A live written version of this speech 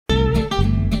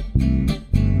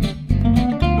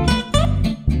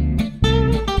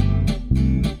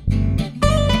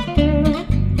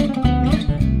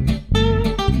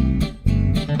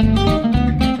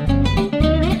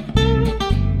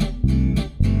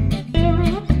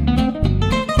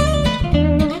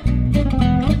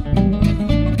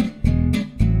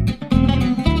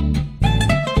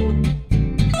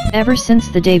Ever since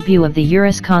the debut of the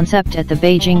Urus concept at the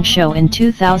Beijing show in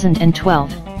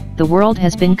 2012, the world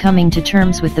has been coming to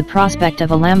terms with the prospect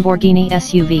of a Lamborghini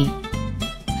SUV.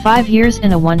 5 years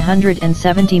and a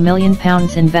 £170 million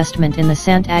investment in the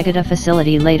Sant'Agata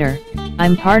facility later,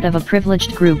 I'm part of a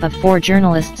privileged group of 4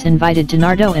 journalists invited to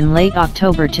Nardò in late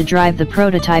October to drive the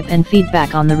prototype and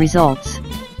feedback on the results.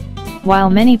 While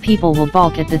many people will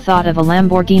balk at the thought of a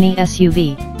Lamborghini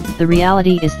SUV, the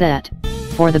reality is that,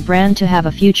 for the brand to have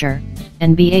a future,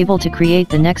 and be able to create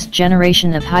the next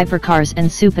generation of hypercars and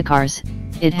supercars,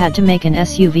 it had to make an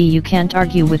SUV. You can't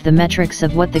argue with the metrics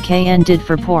of what the Cayenne did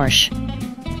for Porsche.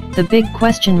 The big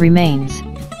question remains,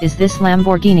 is this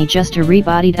Lamborghini just a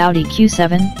rebodied Audi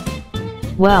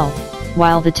Q7? Well,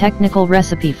 while the technical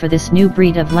recipe for this new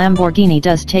breed of Lamborghini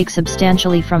does take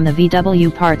substantially from the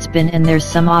VW parts bin and there's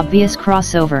some obvious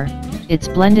crossover, it's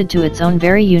blended to its own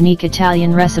very unique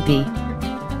Italian recipe.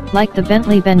 Like the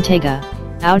Bentley Bentayga,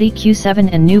 Audi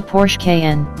Q7 and new Porsche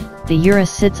Cayenne, the Urus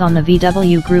sits on the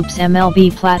VW Group's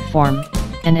MLB platform,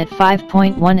 and at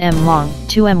 5.1 m long,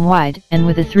 2 m wide, and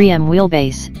with a 3 m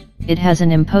wheelbase, it has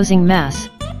an imposing mass,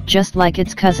 just like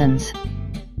its cousins.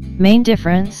 Main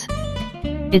difference?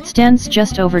 It stands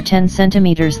just over 10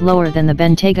 centimeters lower than the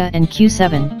Bentayga and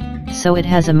Q7, so it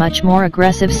has a much more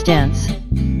aggressive stance.